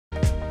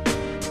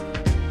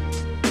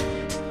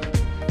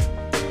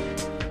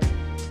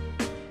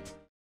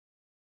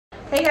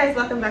Hey guys,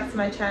 welcome back to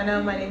my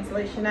channel. My name is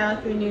Lay Chanel.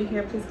 If you're new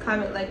here, please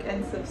comment, like,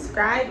 and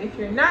subscribe. If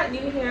you're not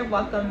new here,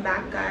 welcome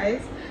back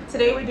guys.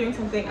 Today we're doing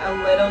something a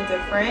little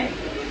different.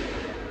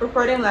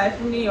 Reporting live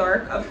from New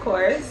York, of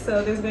course,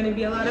 so there's going to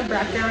be a lot of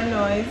background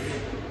noise.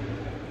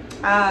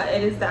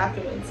 It is the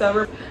afternoon,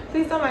 so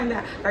please don't mind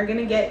that. We're going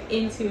to get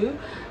into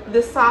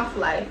the soft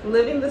life,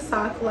 living the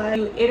soft life,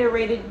 new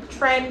iterated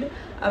trend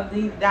of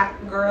the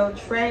that girl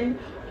trend,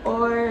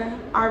 or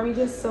are we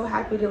just so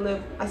happy to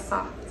live a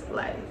soft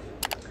life?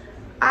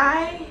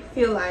 I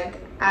feel like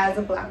as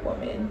a black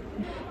woman,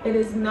 it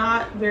is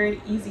not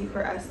very easy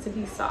for us to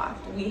be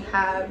soft. We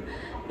have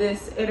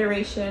this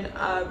iteration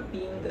of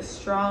being the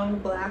strong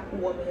black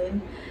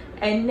woman,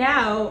 and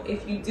now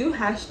if you do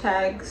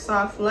hashtag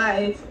soft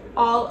life,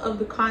 all of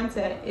the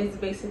content is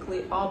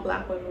basically all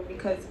black women,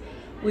 because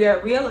we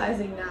are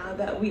realizing now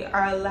that we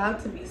are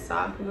allowed to be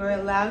soft. We are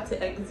allowed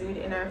to exude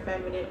in our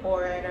feminine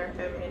aura and our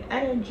feminine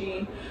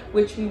energy,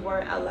 which we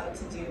weren't allowed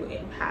to do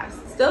in past.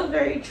 Still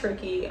very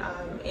tricky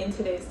in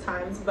today's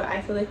times, but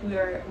I feel like we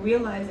are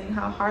realizing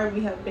how hard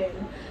we have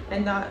been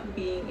and not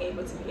being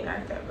able to be in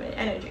our feminine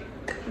energy.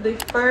 The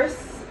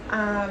first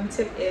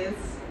tip is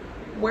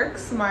work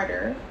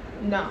smarter,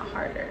 not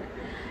harder.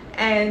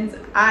 And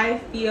I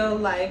feel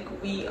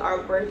like we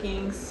are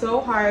working so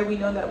hard. We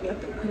know that we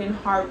have to put in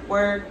hard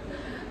work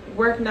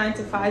 9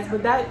 to 5s,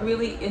 but that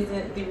really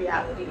isn't the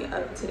reality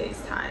of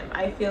today's time.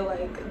 I feel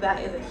like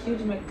that is a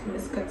huge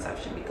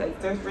misconception, because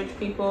there's rich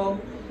people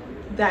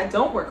that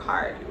don't work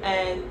hard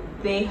and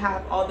they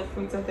have all the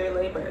fruits of their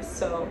labor.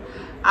 So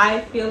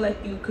I feel like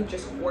you could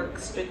just work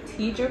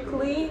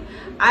strategically.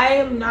 I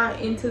am not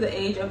into the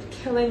age of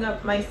killing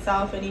up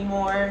myself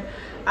anymore.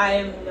 I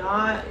am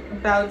not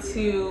about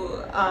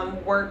to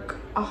work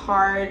a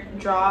hard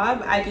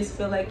job. I just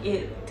feel like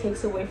it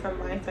takes away from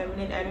my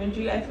feminine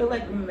energy. I feel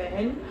like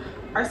men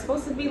are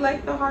supposed to be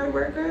like the hard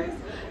workers,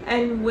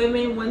 and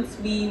women, once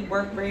we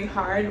work very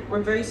hard,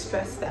 we're very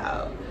stressed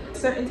out.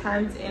 Certain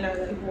times in our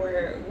life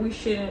where we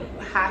shouldn't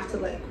have to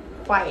like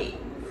fight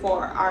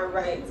for our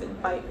rights and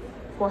fight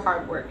for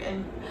hard work.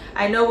 And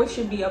I know we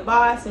should be a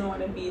boss and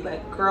want to be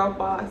like girl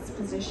boss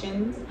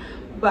positions,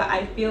 but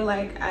I feel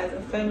like as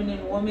a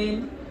feminine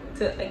woman,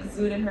 to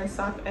exude in her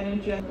soft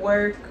energy and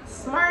work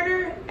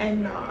smarter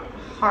and not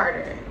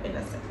harder, in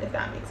a sense, if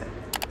that makes sense.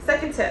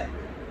 Second tip,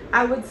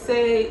 I would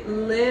say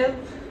live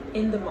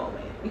in the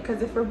moment,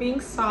 because if we're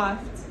being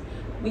soft,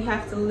 we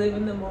have to live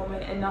in the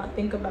moment and not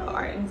think about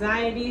our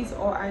anxieties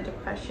or our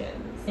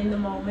depressions in the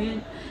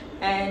moment,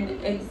 and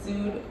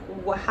exude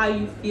how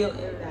you feel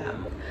in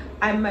them.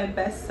 I'm my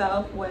best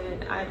self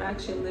when I'm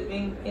actually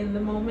living in the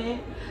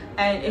moment.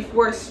 And if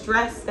we're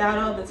stressed out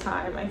all the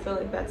time, I feel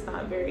like that's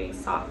not very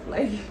soft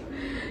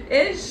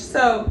life-ish.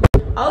 So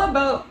all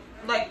about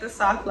like the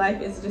soft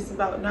life is just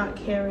about not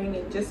caring,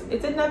 and just,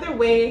 it's another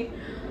way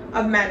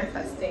of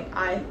manifesting,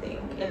 I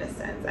think, in a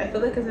sense. I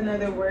feel like it's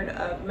another word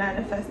of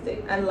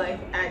manifesting a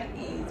life at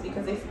ease,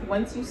 because if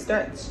once you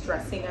start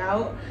stressing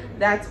out,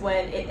 that's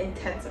when it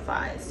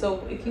intensifies.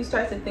 So if you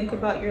start to think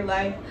about your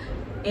life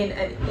in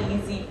an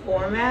easy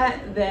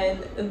format,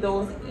 then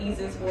those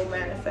eases will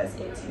manifest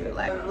into your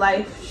life.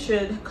 Life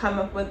should come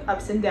up with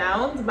ups and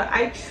downs, but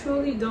I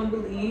truly don't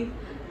believe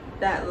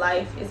that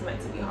life is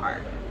meant to be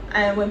hard.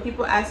 And when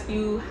people ask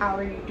you how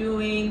are you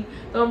doing,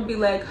 don't be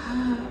like,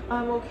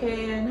 I'm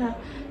okay, and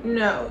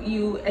no,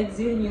 you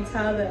exude and you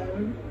tell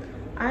them,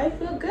 I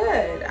feel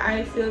good.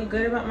 I feel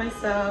good about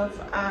myself.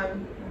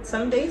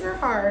 Some days are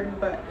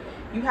hard, but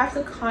you have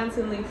to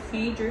constantly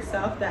feed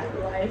yourself that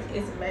life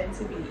is meant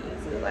to be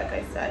easy. Like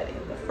I said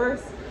in the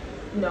first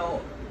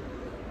note,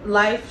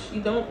 life,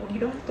 you don't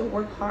have to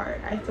work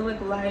hard. I feel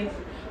like life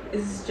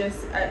is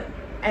just an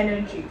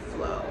energy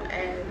flow,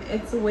 and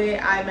it's the way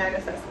I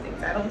manifest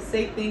things. I don't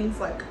say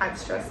things like I'm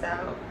stressed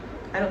out.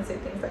 I don't say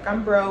things like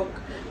I'm broke,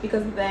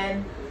 because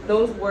then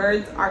those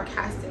words are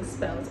casting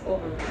spells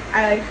over me.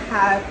 I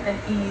have an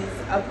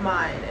ease of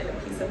mind and a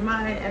peace of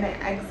mind, and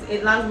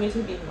it allows me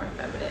to be more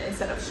feminine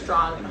instead of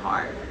strong and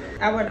hard.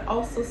 I would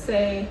also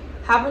say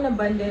have an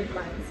abundant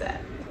mindset.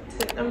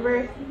 Tip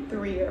number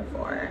 3 or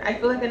 4. I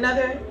feel like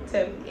another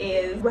tip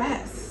is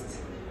rest.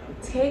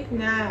 Take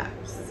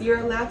naps. You're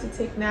allowed to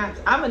take naps.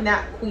 I'm a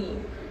nap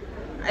queen.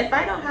 If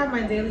I don't have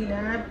my daily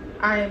nap,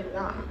 I'm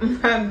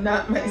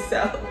not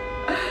myself.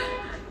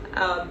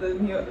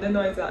 The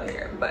noise out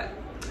here, but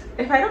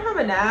if I don't have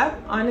a nap,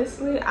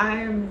 honestly, I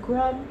am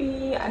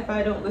grumpy. If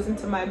I don't listen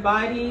to my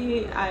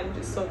body, I'm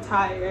just so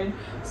tired.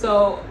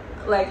 So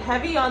like,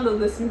 heavy on the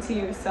listen to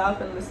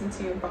yourself and listen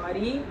to your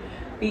body,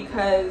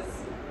 because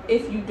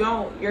if you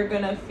don't, you're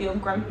gonna feel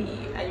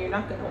grumpy and you're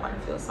not gonna want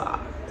to feel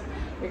soft.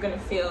 You're gonna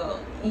feel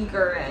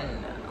eager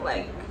and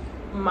like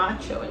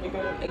macho, and you're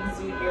gonna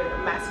exude your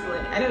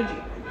masculine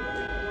energy.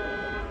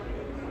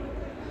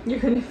 You're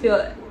gonna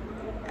feel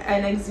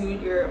and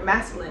exude your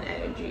masculine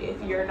energy if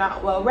you're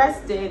not well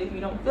rested, if you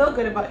don't feel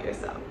good about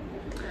yourself.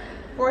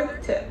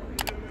 4th tip,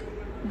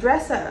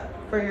 dress up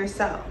for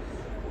yourself.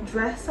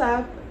 dress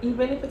up,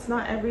 even if it's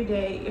not every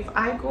day. If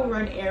I go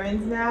run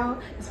errands now,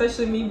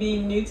 especially me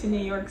being new to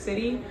New York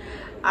City,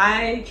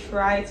 I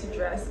try to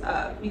dress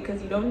up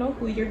because you don't know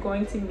who you're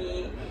going to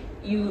meet.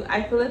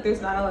 I feel like there's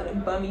not a lot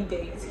of bummy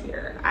days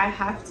here. I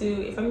have to,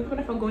 if I'm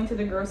going to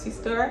the grocery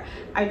store,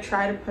 I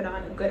try to put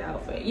on a good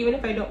outfit. Even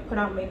if I don't put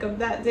on makeup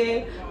that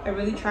day, I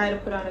really try to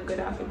put on a good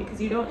outfit because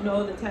you don't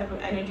know the type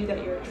of energy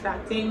that you're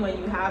attracting when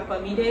you have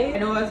bummy days. I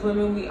know as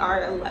women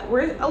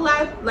we're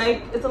allowed,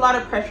 like, it's a lot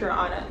of pressure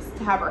on us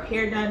to have our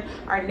hair done,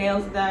 our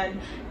nails done,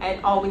 and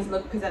always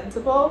look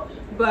presentable.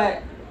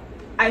 But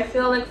I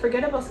feel like,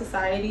 forget about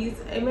society's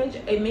image,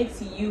 it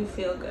makes you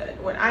feel good.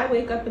 When I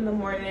wake up in the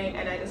morning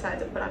and I decide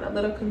to put on a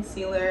little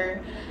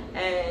concealer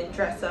and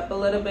dress up a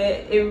little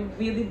bit, it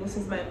really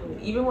boosts my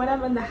mood. Even when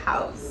I'm in the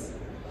house,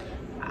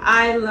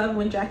 I love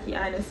when Jackie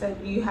Aina said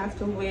you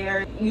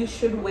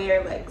should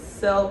wear like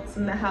silks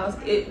in the house.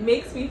 It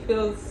makes me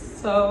feel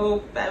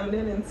so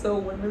feminine and so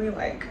womanly,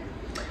 like,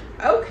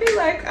 okay,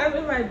 like I'm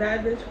in my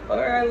bad bitch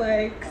or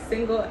like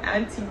single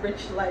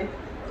anti-rich life.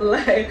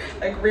 like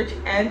rich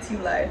auntie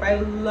life. I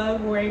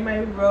love wearing my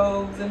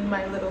robes and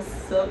my little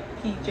silk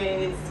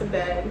PJs to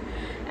bed,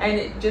 and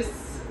it just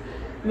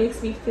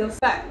makes me feel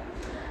sad.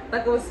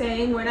 Like I was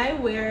saying, when I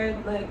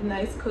wear like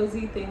nice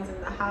cozy things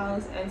in the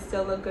house and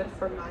still look good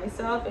for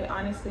myself, it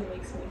honestly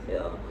makes me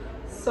feel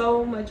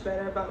so much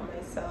better about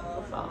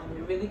myself.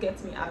 It really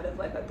gets me out of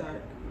like a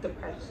dark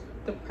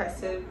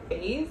depressive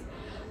phase.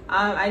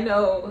 I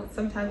know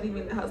sometimes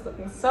leaving the house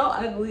looking so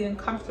ugly and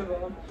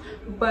comfortable,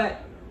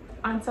 but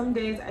on some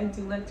days I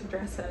do like to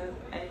dress up,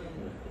 and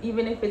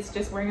even if it's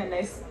just wearing a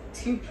nice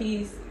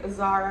two-piece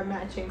Zara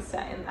matching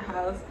set in the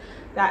house,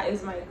 that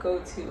is my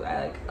go-to.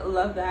 I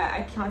love that.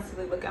 I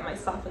constantly look at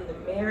myself in the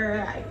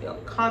mirror. I feel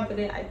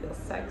confident, I feel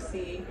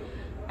sexy,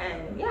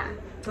 and yeah,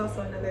 it's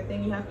also another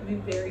thing, you have to be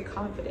very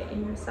confident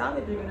in yourself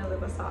if you're gonna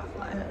live a soft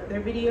life. Another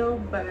video,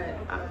 but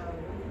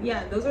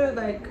yeah, those are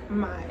like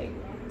my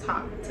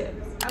top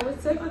tips. I would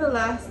say for the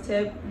last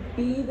tip,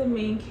 be the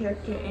main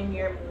character in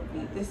your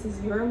movie. This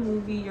is your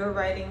movie, you're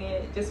writing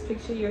it. Just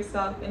picture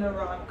yourself in a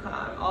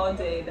rom-com all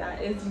day.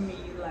 That is me.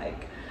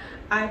 Like,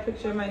 I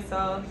picture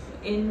myself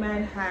in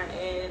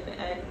Manhattan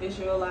and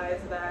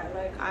visualize that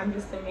like I'm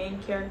just the main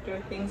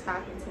character. Things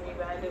happen to me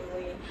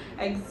randomly.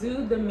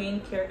 Exude the main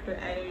character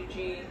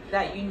energy,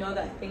 that you know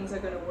that things are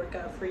going to work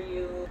out for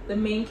you. The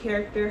main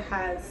character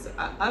has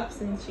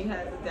ups and she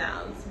has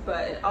downs,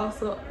 but it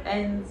also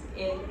ends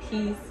in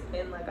peace,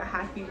 in like a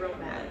happy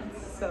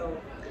romance.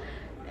 So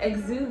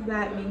exude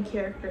that main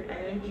character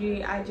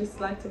energy. I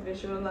just like to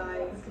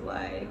visualize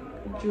like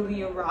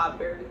Julia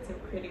Roberts in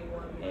Pretty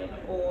Woman,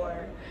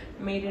 or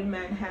Made in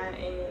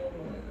Manhattan,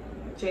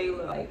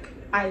 J-Lo. Like,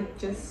 I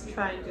just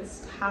try and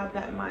just have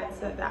that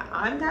mindset that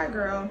I'm that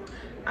girl,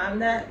 I'm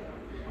that,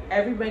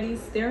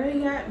 everybody's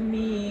staring at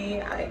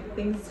me, like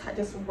things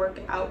just work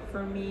out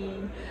for me,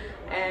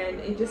 and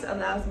it just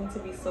allows me to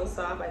be so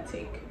soft. I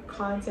take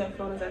content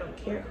photos, I don't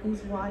care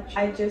who's watching,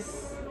 I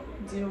just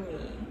do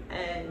me.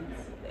 And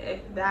if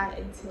that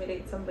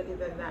intimidates somebody,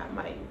 then that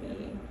might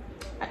be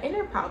an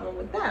inner problem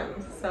with them.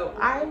 So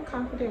I'm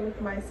confident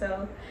with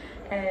myself,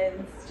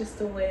 and it's just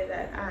the way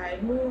that I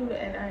move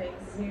and I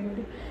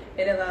exude.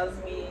 It allows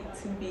me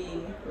to be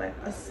like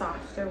a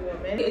softer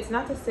woman. It's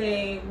not to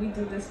say we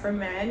do this for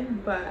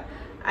men, but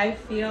I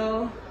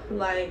feel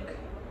like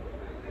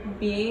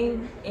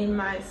being in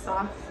my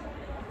soft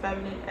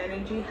feminine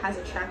energy has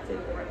attracted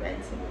more men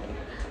to me.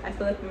 I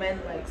feel like men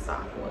like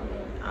soft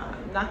women.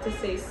 Not to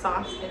say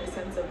soft in the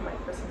sense of my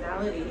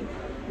personality,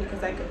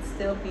 because I can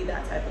still be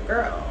that type of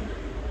girl,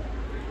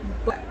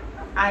 but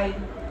I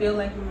feel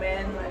like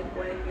men like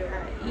when you're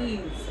at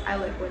ease. I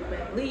like when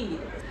men lead.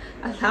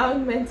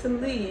 Allowing men to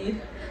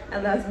lead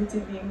allows me to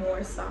be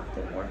more soft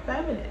and more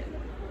feminine.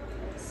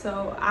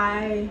 So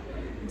I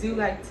do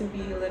like to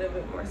be a little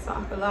bit more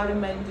soft. A lot of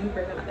men do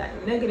bring out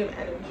that negative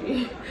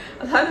energy.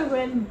 A lot of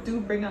men do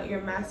bring out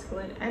your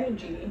masculine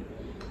energy,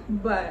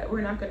 but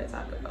we're not going to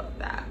talk about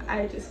that.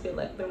 I just feel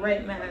like the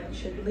right man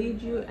should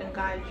lead you and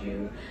guide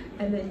you,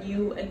 and then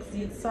you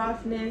exude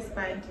softness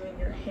by doing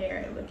your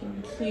hair and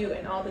looking cute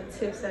and all the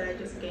tips that I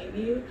just gave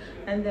you,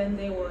 and then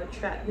they'll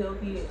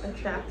be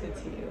attracted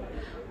to you.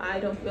 I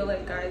don't feel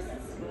like guys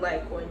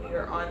like when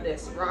you're on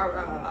this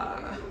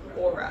rah-rah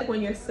aura, like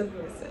when you're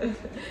submissive,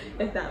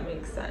 if that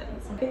makes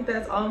sense. I think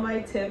that's all my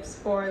tips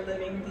for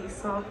living the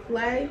soft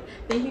life.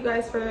 Thank you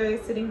guys for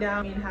sitting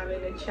down and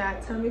having a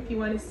chat. Tell me if you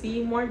want to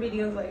see more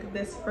videos like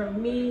this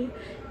from me.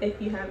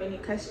 If you have any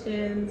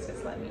questions,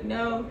 just let me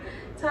know.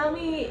 Tell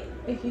me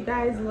if you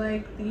guys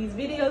like these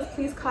videos.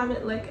 Please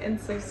comment, like, and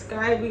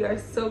subscribe. We are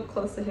so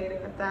close to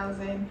hitting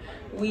 1,000.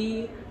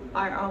 We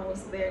are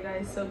almost there,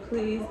 guys. So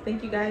please,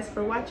 thank you guys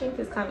for watching.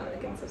 Please comment,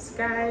 like, and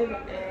subscribe,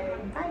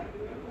 and bye.